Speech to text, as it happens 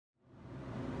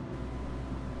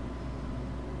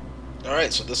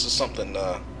Alright, so this is something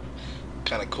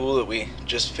kind of cool that we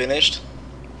just finished.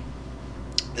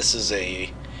 This is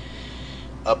a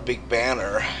big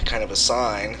banner, kind of a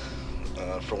sign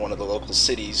for one of the local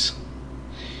cities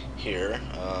here.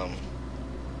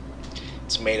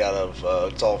 It's made out of,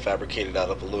 it's all fabricated out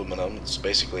of aluminum. It's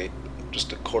basically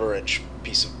just a 1/4 inch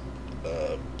piece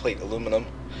of plate aluminum,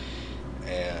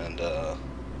 and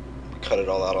we cut it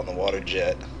all out on the water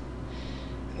jet,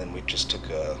 and then we just took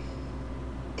a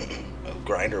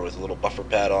grinder with a little buffer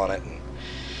pad on it and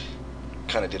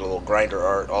kind of did a little grinder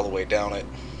art all the way down it.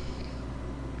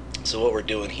 So what we're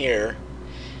doing here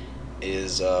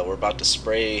is we're about to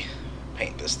spray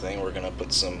paint this thing. We're gonna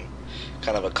put some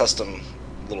kind of a custom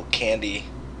little candy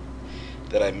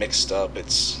that I mixed up.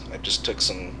 I just took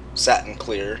some satin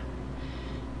clear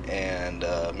and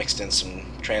mixed in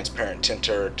some transparent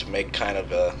tinter to make kind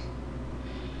of a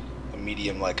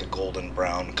medium, like a golden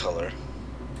brown color.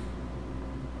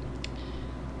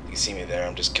 You see me there,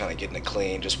 I'm just kind of getting it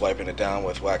clean, just wiping it down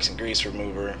with wax and grease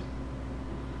remover.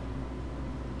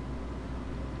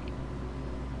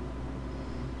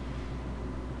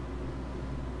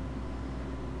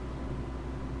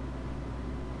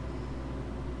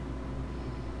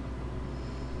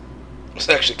 I was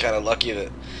actually kind of lucky that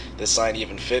this sign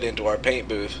even fit into our paint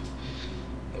booth.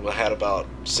 It had about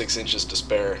 6 inches to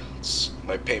spare.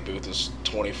 My paint booth is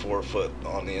 24 foot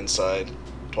on the inside,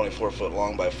 24 foot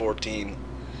long by 14.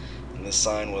 And this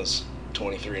sign was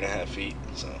 23.5 feet,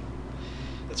 so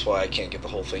that's why I can't get the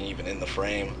whole thing even in the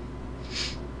frame.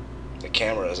 The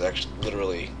camera is actually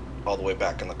literally all the way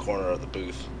back in the corner of the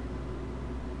booth.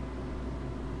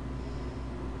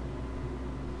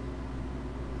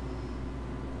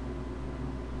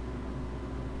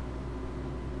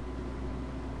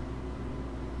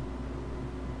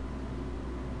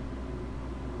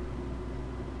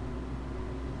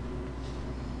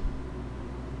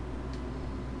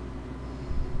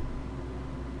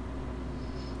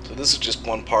 So this is just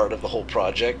one part of the whole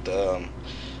project.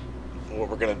 What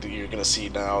we're gonna do, you're gonna see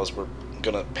now, is we're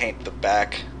gonna paint the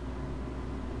back.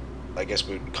 I guess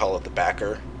we would call it the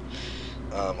backer.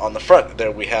 On the front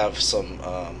there we have some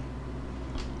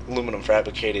aluminum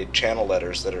fabricated channel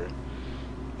letters that are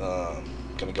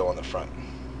gonna go on the front.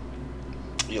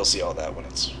 You'll see all that when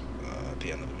it's at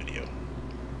the end of the video.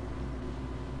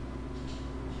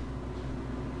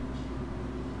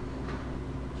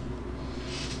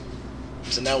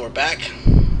 So now we're back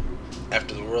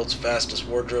after the world's fastest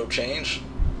wardrobe change.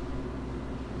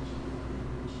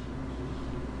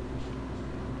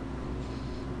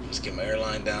 Just get my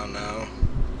airline down now.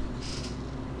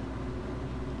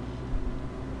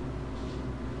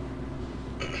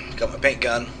 Got my paint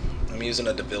gun. I'm using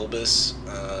a DeVilbiss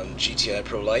GTI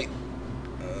Pro Light.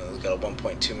 It's got a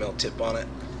 1.2 mil tip on it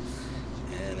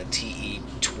and a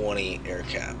TE20 air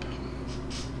cap.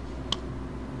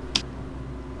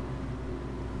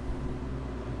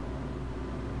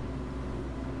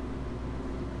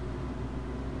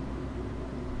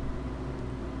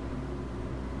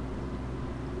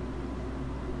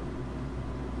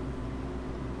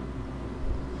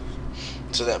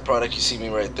 So that product, you see me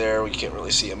right there, we can't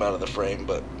really see him out of the frame,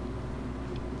 but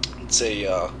it's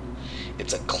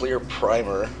a clear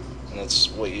primer, and it's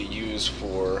what you use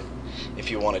for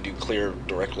if you want to do clear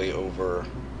directly over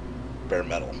bare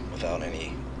metal without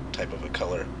any type of a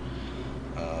color,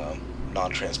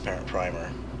 non-transparent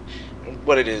primer. And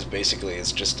what it is basically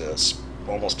is just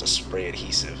almost a spray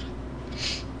adhesive,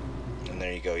 and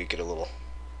there you go, you get a little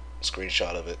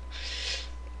screenshot of it.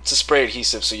 It's a spray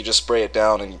adhesive, so you just spray it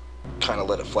down and kind of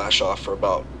let it flash off for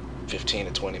about 15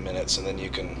 to 20 minutes, and then you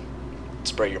can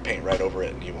spray your paint right over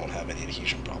it and you won't have any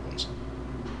adhesion problems.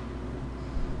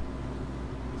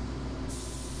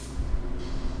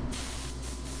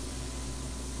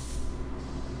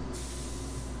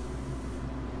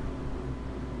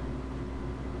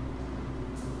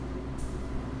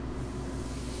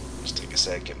 Just take a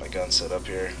sec, get my gun set up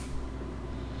here.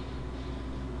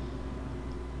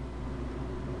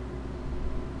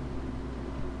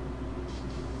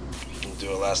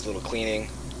 Do a last little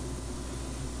cleaning.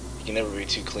 You can never be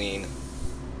too clean.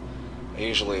 I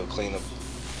usually will clean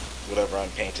whatever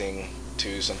I'm painting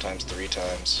 2, sometimes 3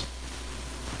 times.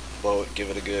 Blow it,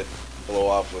 give it a good blow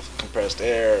off with compressed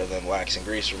air, and then wax and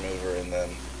grease remover, and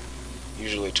then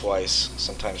usually twice,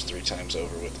 sometimes 3 times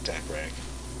over with the tack rag.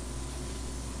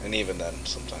 And even then,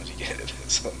 sometimes you get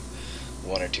some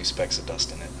 1 or 2 specks of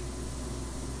dust in it.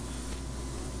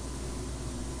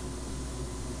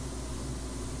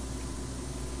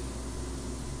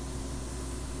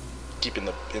 Keeping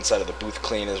the inside of the booth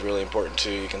clean is really important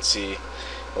too. You can see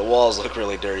the walls look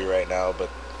really dirty right now, but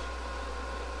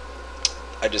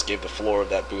I just gave the floor of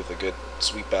that booth a good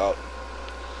sweep out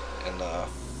and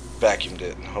vacuumed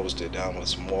it and hosed it down with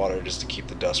some water just to keep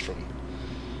the dust from,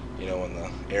 you know, when the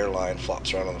airline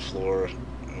flops around on the floor,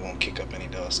 it won't kick up any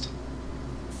dust.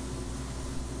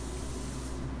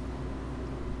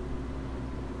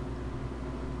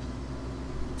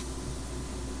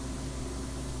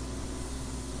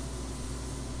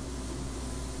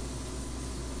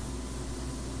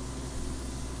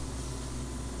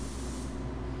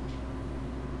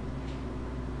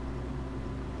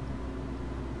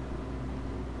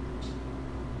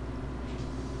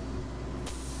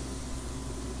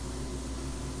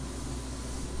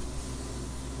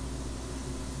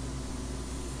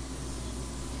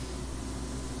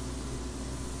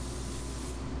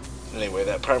 Anyway,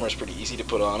 that primer is pretty easy to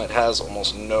put on. It has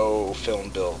almost no film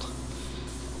build.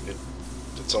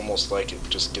 It's almost like it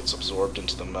just gets absorbed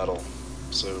into the metal,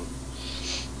 so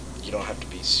you don't have to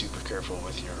be super careful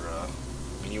with your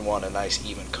I mean, you want a nice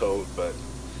even coat, but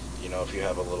you know, if you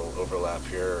have a little overlap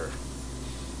here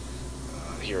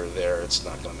or there, it's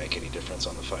not going to make any difference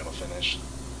on the final finish.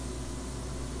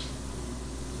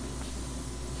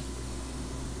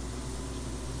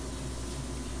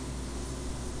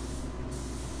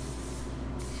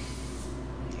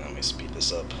 Let me speed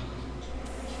this up.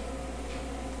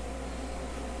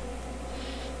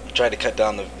 I tried to cut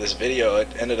down this video. It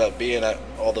ended up being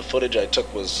all the footage I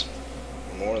took was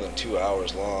more than 2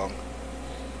 hours long.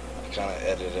 I kind of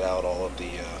edited out all of the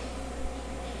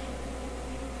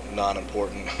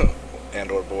non-important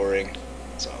and or boring,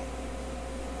 so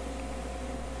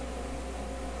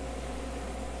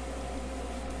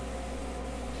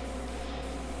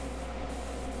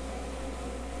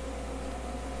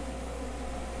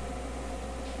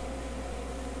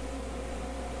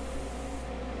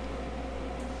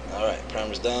alright,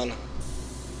 primer's done.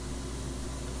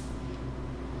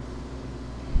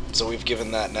 So we've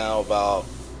given that now about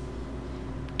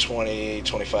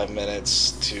 20-25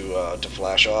 minutes to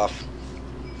flash off.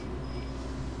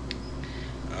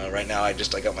 Right now I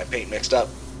got my paint mixed up,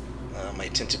 my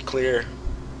tinted clear.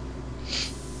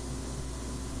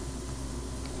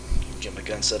 Get my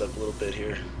gun set up a little bit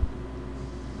here.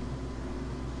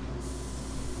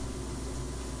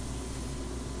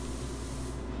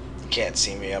 You can't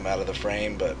see me, I'm out of the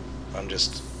frame, but I'm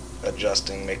just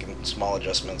adjusting, making small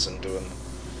adjustments and doing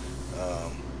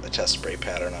a test spray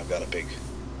pattern. I've got a big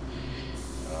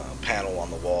panel on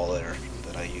the wall there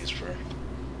that I use for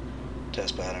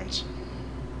test patterns.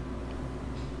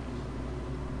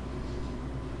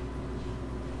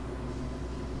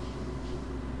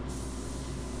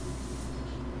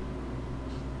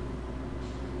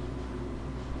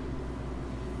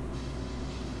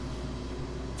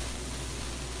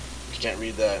 If you can't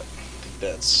read that, I think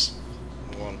that's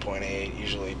 1.8,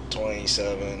 usually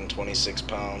 27, 26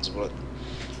 pounds of what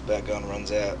that gun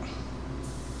runs at.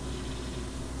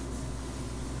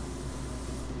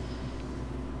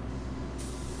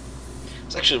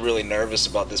 I was actually really nervous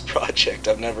about this project.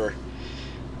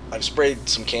 I've sprayed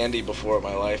some candy before in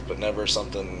my life, but never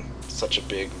something such a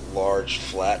big, large,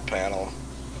 flat panel.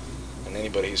 And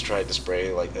anybody who's tried to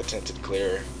spray like a tinted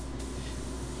clear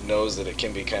knows that it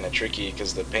can be kind of tricky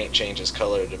because the paint changes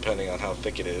color depending on how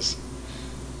thick it is.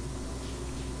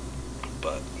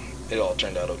 But it all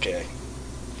turned out okay.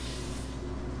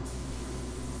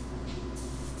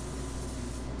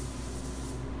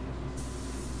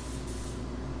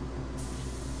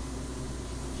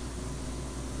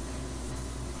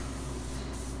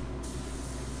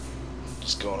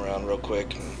 Just going around real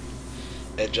quick and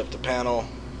edge up the panel.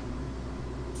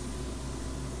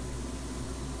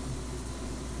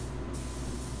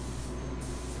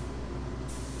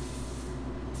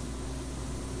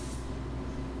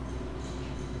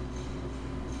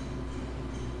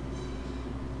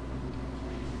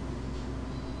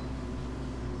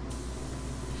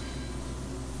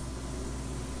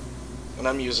 And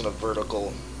I'm using a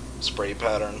vertical spray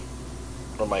pattern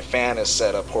where my fan is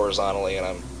set up horizontally and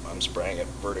I'm spraying it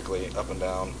vertically up and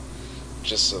down,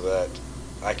 just so that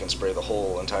I can spray the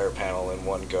whole entire panel in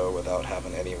one go without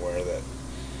having anywhere that,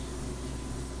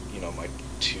 you know, my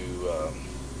two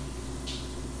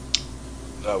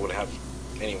would have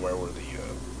anywhere where the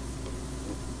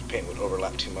paint would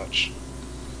overlap too much.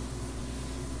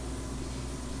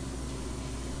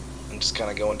 I'm just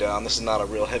kind of going down. This is not a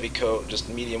real heavy coat, just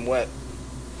medium wet,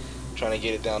 trying to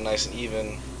get it down nice and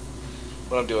even.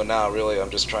 What I'm doing now, really, I'm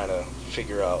just trying to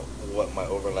figure out what my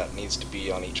overlap needs to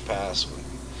be on each pass.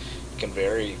 It can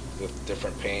vary with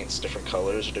different paints, different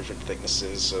colors, or different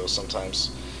thicknesses, so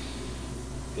sometimes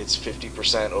it's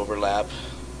 50% overlap.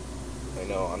 I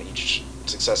know on each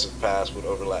successive pass would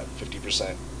overlap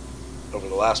 50%. over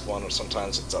the last one, or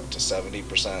sometimes it's up to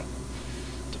 70%.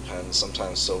 Depends.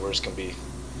 Sometimes silvers can be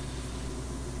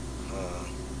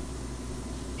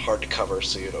hard to cover,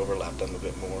 so you'd overlap them a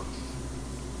bit more.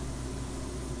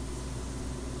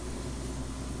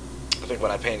 I think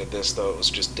when I painted this, though, it was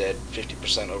just dead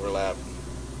 50% overlap,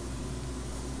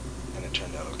 and it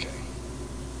turned out okay.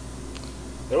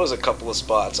 There was a couple of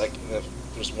spots.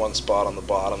 There's one spot on the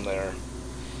bottom there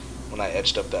when I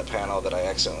edged up that panel that I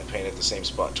accidentally painted the same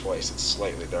spot twice. It's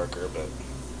slightly darker, but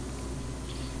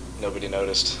nobody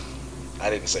noticed. I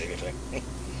didn't say anything.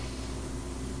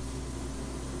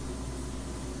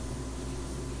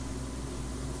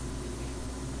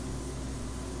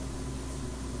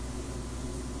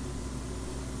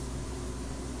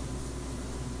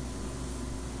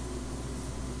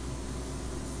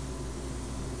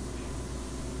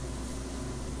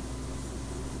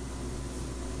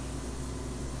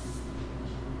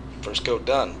 First coat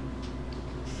done.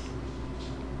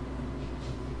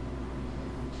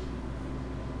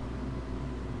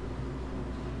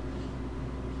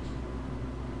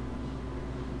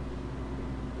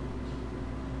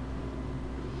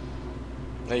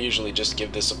 I usually just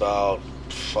give this about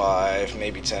 5,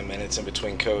 maybe 10 minutes in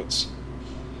between coats.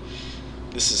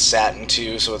 This is satin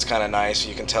too, so it's kind of nice.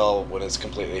 You can tell when it's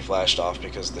completely flashed off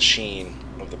because the sheen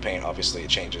of the paint, obviously it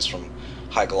changes from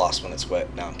high gloss when it's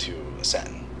wet down to a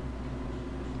satin.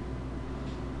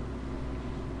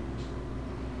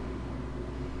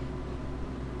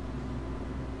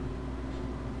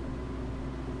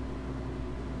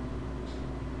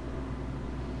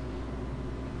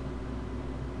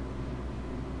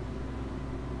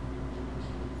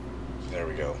 There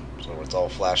we go. So it's all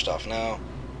flashed off now.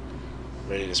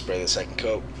 Ready to spray the second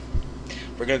coat.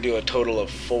 We're going to do a total of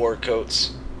 4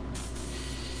 coats.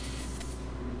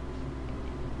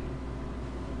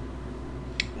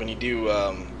 When you do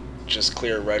just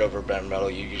clear right over bare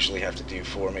metal, you usually have to do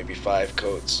 4, maybe 5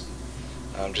 coats,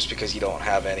 just because you don't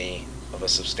have any of a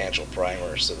substantial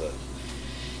primer, so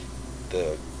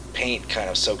the paint kind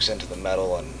of soaks into the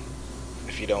metal, and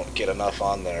if you don't get enough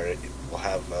on there, it will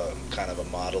have kind of a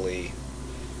modelly,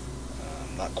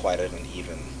 not quite an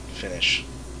even finish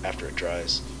after it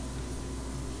dries.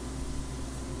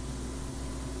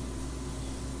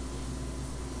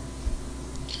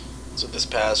 So this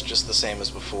passed just the same as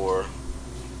before.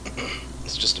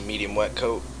 It's just a medium wet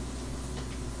coat.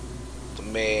 The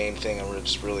main thing I'm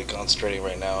just really concentrating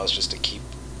right now is just to keep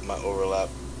my overlap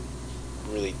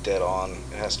really dead on.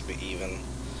 It has to be even.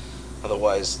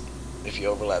 Otherwise, if you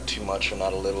overlap too much or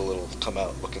not a little, it'll come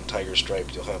out looking tiger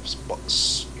striped. You'll have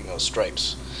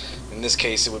stripes. In this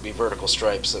case, it would be vertical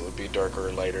stripes that would be darker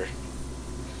or lighter.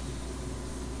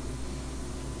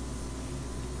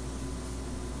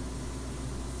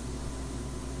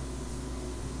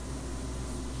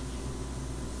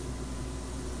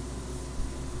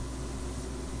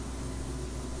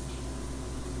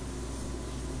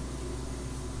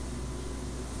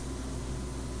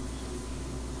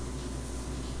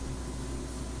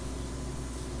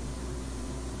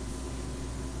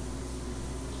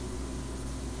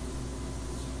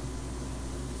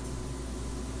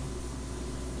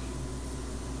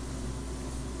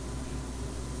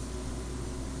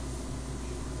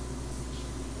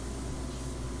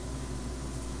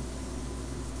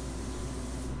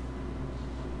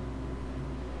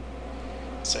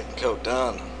 Second coat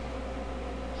done.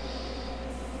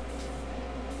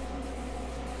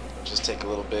 Just take a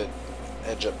little bit,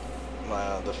 edge up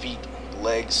the feet, the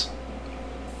legs.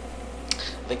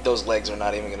 I think those legs are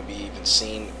not even going to be even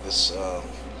seen. This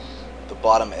the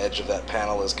bottom edge of that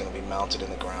panel is going to be mounted in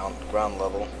the ground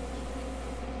level,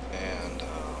 and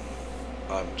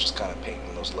I'm just kind of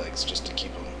painting those legs just to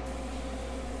keep them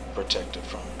protected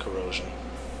from corrosion.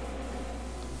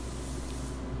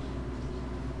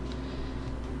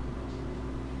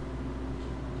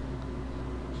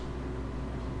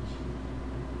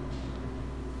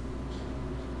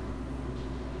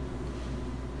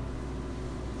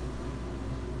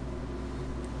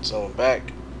 So I'm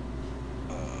back,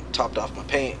 topped off my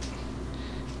paint,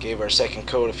 gave our second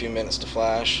coat a few minutes to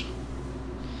flash,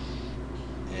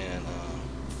 and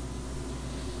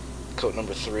coat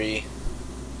number 3,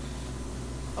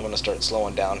 I'm going to start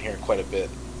slowing down here quite a bit.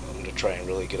 I'm going to try and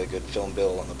really get a good film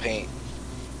build on the paint,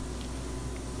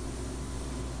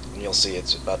 and you'll see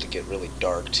it's about to get really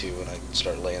dark too when I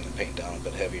start laying the paint down a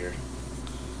bit heavier.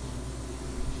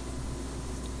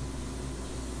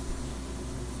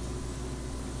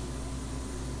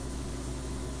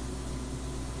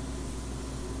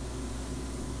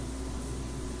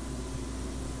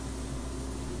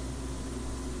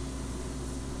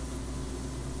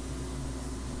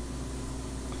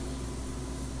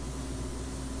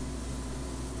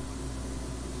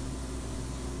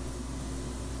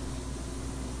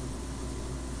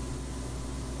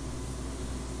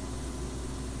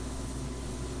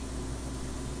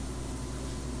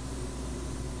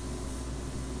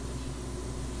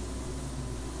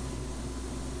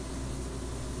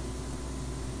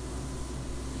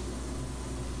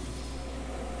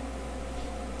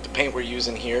 paint we're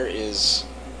using here is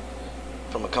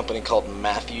from a company called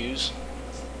Matthews,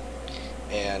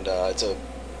 and it's a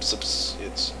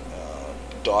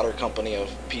daughter company of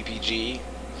PPG,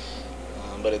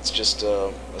 but it's just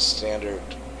a standard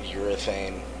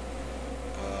urethane,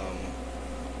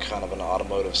 kind of an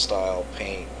automotive style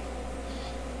paint.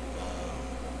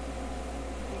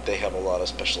 They have a lot of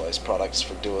specialized products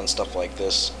for doing stuff like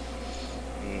this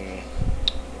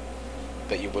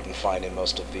that you wouldn't find in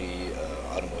most of the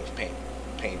automotive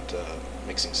paint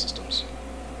mixing systems.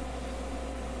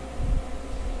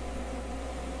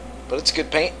 But it's good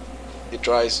paint. It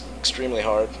dries extremely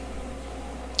hard.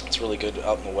 It's really good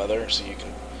out in the weather, so you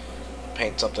can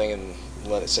paint something and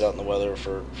let it sit out in the weather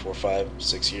for 4, 5,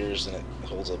 6 years and it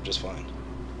holds up just fine.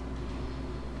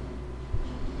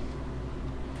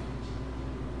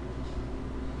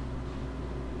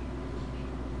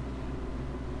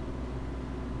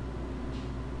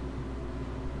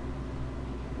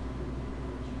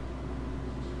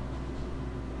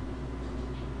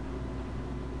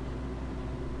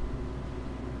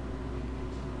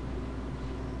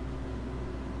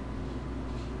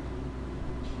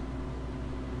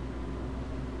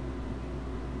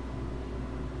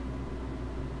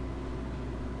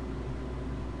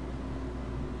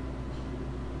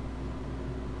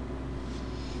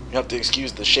 You have to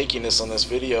excuse the shakiness on this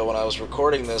video. When I was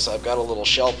recording this, I've got a little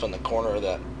shelf in the corner of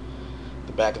the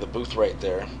back of the booth right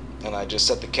there, and I just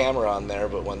set the camera on there,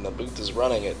 but when the booth is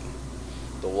running,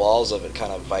 the walls of it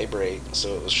kind of vibrate,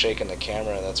 so it was shaking the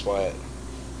camera, and that's why it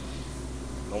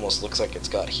almost looks like it's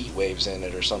got heat waves in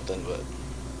it or something, but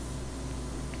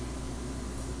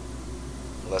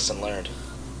lesson learned.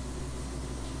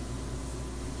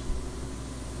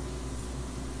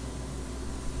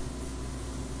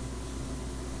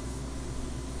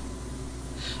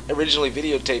 I originally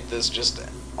videotaped this just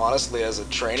honestly as a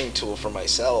training tool for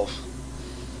myself,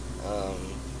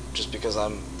 just because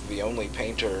I'm the only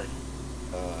painter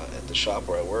at the shop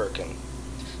where I work, and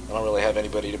I don't really have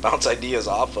anybody to bounce ideas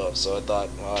off of, so I thought,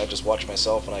 well, I just watch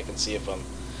myself and I can see if I'm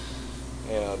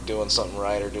doing something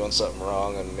right or doing something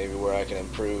wrong, and maybe where I can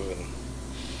improve. And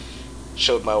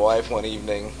showed my wife one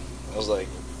evening. I was like,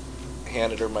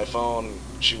 handed her my phone,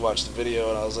 she watched the video,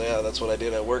 and I was like, yeah, that's what I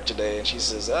did at work today, and she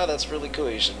says, ah, that's really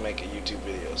cool, you should make a YouTube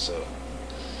video. So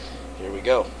here we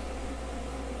go.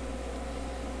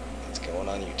 It's going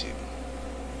on YouTube.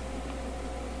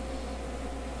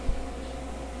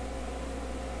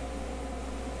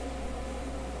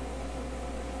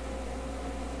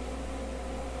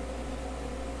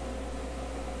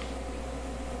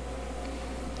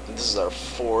 And this is our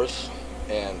fourth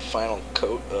and final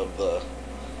coat of the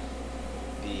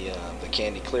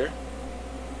candy clear.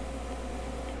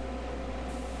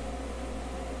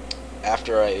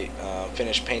 After I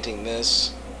finished painting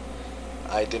this,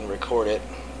 I didn't record it,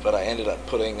 but I ended up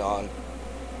putting on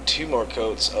 2 more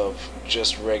coats of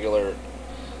just regular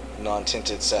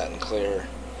non-tinted satin clear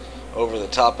over the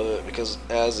top of it, because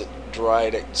as it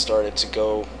dried it started to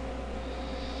go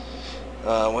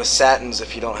with satins.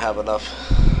 If you don't have enough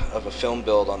of a film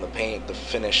build on the paint, the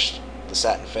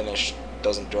satin finish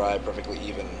doesn't dry perfectly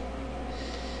even,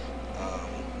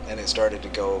 and it started to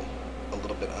go a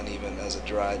little bit uneven as it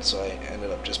dried, so I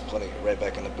ended up just putting it right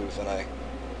back in the booth, and I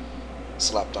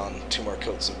slapped on 2 more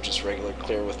coats of just regular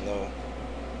clear with no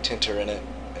tinter in it,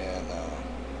 and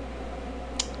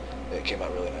it came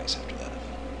out really nice after that.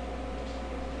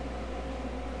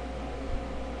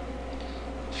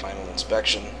 Final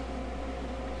inspection.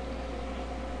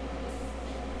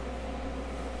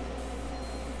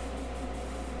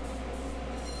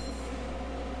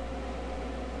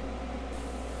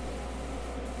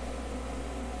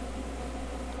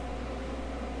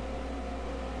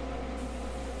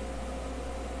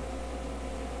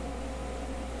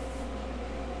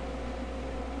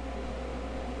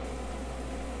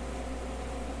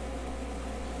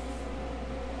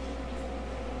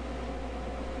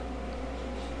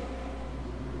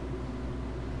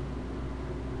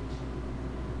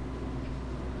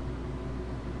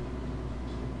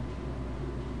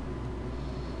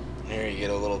 Here you get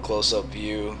a little close-up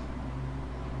view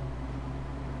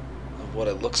of what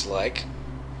it looks like.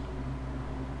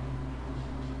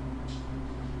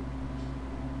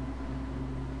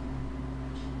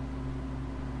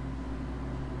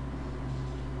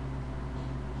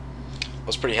 I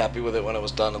was pretty happy with it when it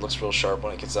was done. It looks real sharp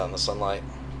when it gets out in the sunlight.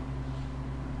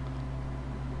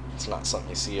 It's not something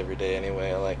you see every day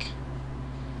anyway.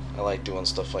 I like doing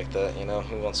stuff like that, you know.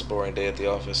 Who wants a boring day at the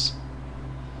office?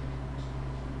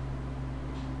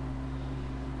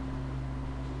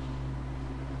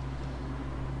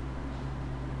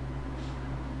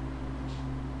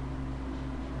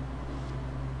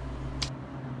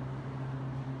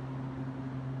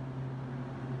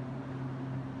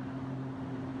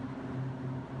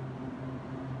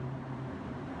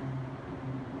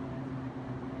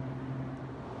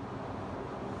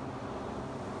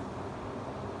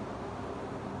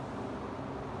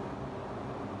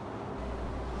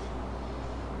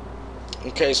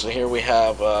 Okay, so here we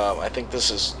have, I think this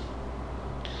is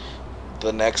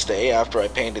the next day after I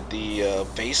painted the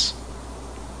base.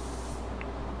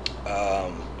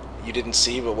 You didn't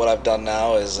see, but what I've done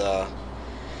now is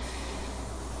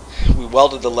we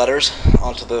welded the letters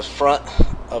onto the front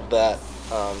of that,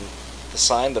 the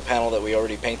sign, the panel that we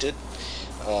already painted.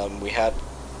 We had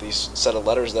these set of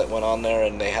letters that went on there,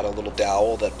 and they had a little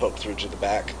dowel that poked through to the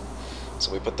back.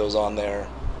 So we put those on there,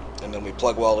 and then we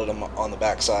plug welded them on the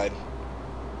back side,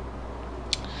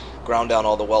 ground down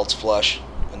all the welds flush,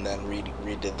 and then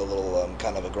redid the little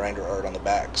kind of a grinder art on the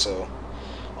back. So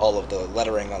all of the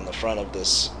lettering on the front of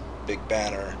this big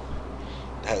banner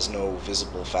has no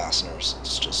visible fasteners.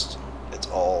 It's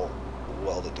all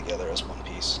welded together as one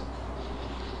piece.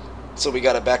 So we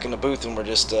got it back in the booth, and we're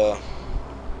just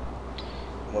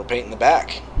we're painting the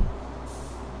back.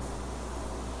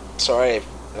 Sorry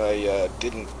I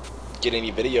didn't get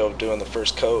any video of doing the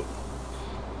first coat.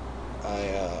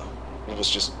 I was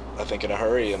just, I think, in a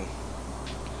hurry and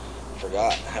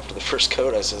forgot. After the first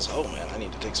coat I says, oh man, I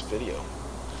need to take some video.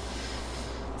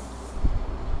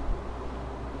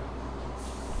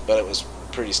 But it was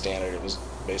pretty standard. It was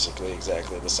basically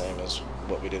exactly the same as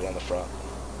what we did on the front.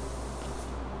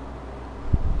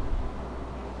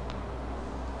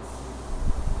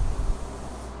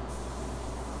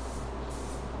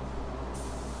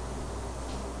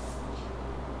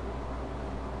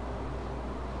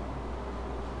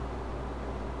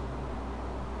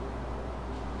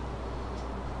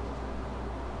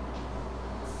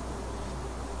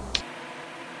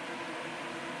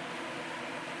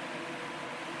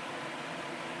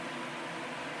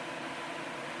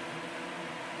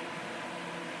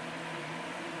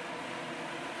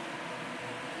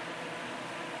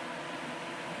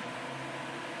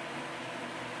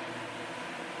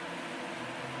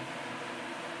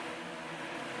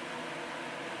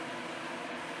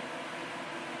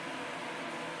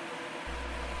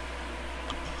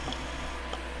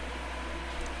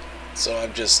 So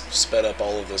I've just sped up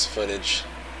all of this footage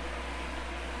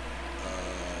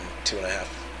 2.5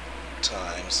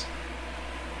 times.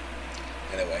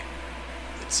 Anyway,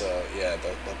 it's yeah,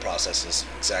 the process is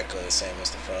exactly the same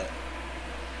as the front.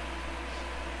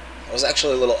 I was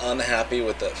actually a little unhappy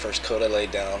with the first coat I laid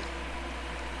down.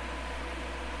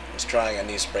 I was trying a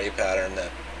new spray pattern,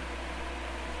 that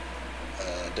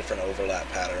different overlap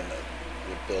pattern that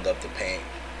would build up the paint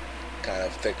kind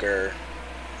of thicker.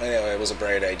 Anyway, it was a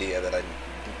bright idea that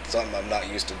something I'm not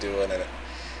used to doing, and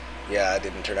yeah, it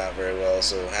didn't turn out very well.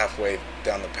 So halfway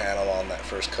down the panel on that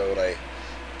first coat, I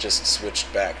just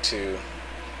switched back to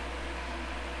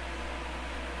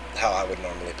how I would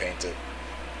normally paint it.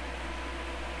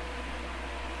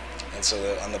 And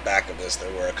so on the back of this,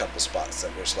 there were a couple spots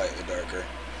that were slightly darker,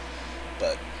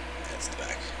 but that's the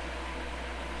back.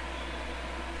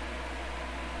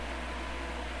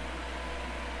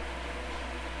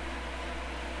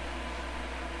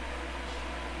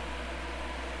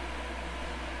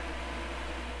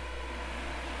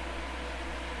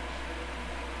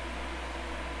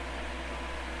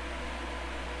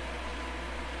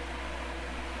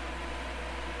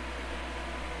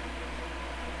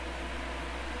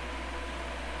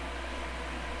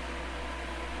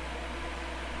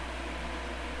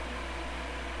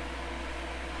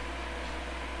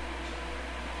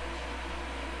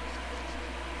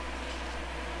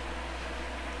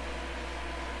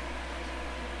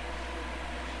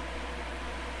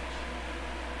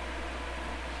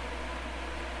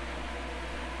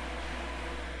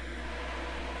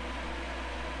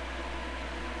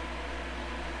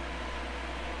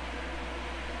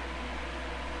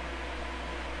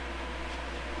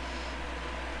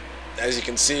 As you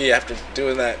can see, after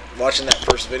watching that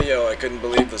first video, I couldn't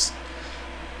believe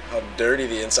how dirty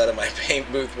the inside of my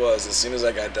paint booth was. As soon as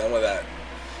I got done with that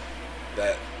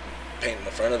paint in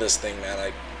the front of this thing, man,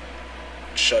 I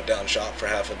shut down shop for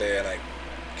half a day, and I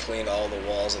cleaned all the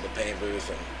walls of the paint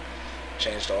booth and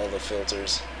changed all the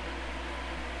filters,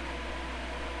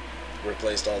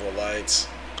 replaced all the lights.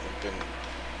 I've been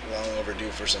long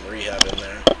overdue for some rehab in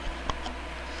there.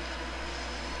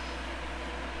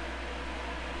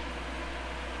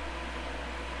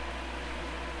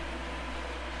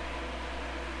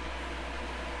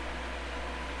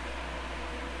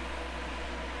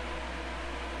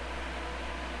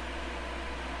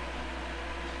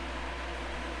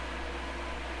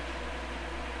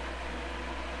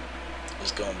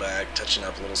 Just going back, touching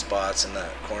up little spots in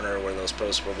that corner where those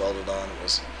posts were welded on. It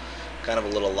was kind of a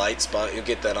little light spot. You'll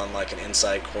get that on like an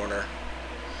inside corner.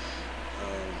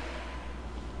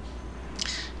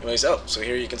 Anyways, so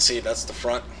here you can see that's the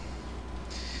front.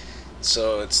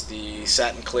 So it's the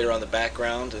satin clear on the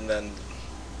background, and then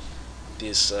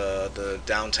these the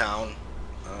downtown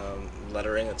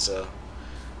lettering. It's a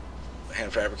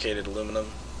hand fabricated aluminum,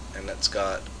 and it's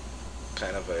got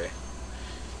kind of a,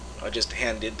 I just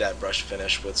hand did that brush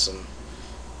finish with some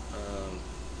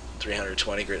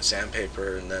 320 grit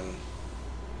sandpaper, and then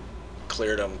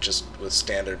cleared them just with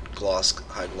standard gloss,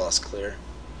 high gloss clear.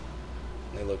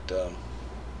 And they looked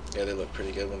yeah, they looked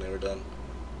pretty good when they were done.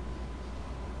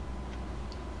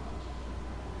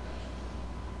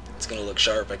 It's gonna look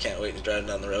sharp. I can't wait to drive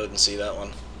down the road and see that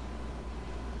one.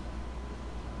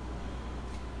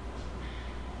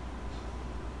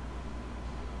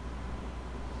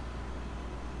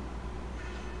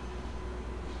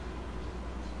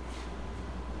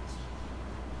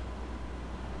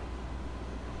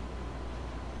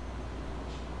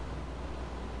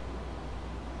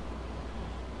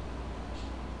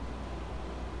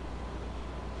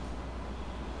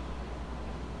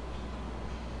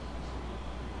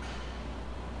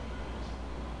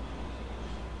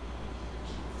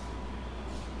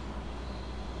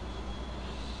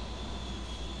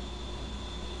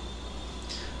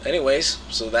 Anyways,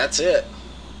 so that's it.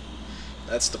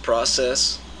 That's the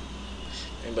process.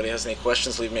 If anybody has any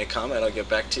questions, leave me a comment. I'll get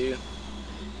back to you.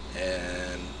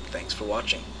 And thanks for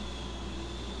watching.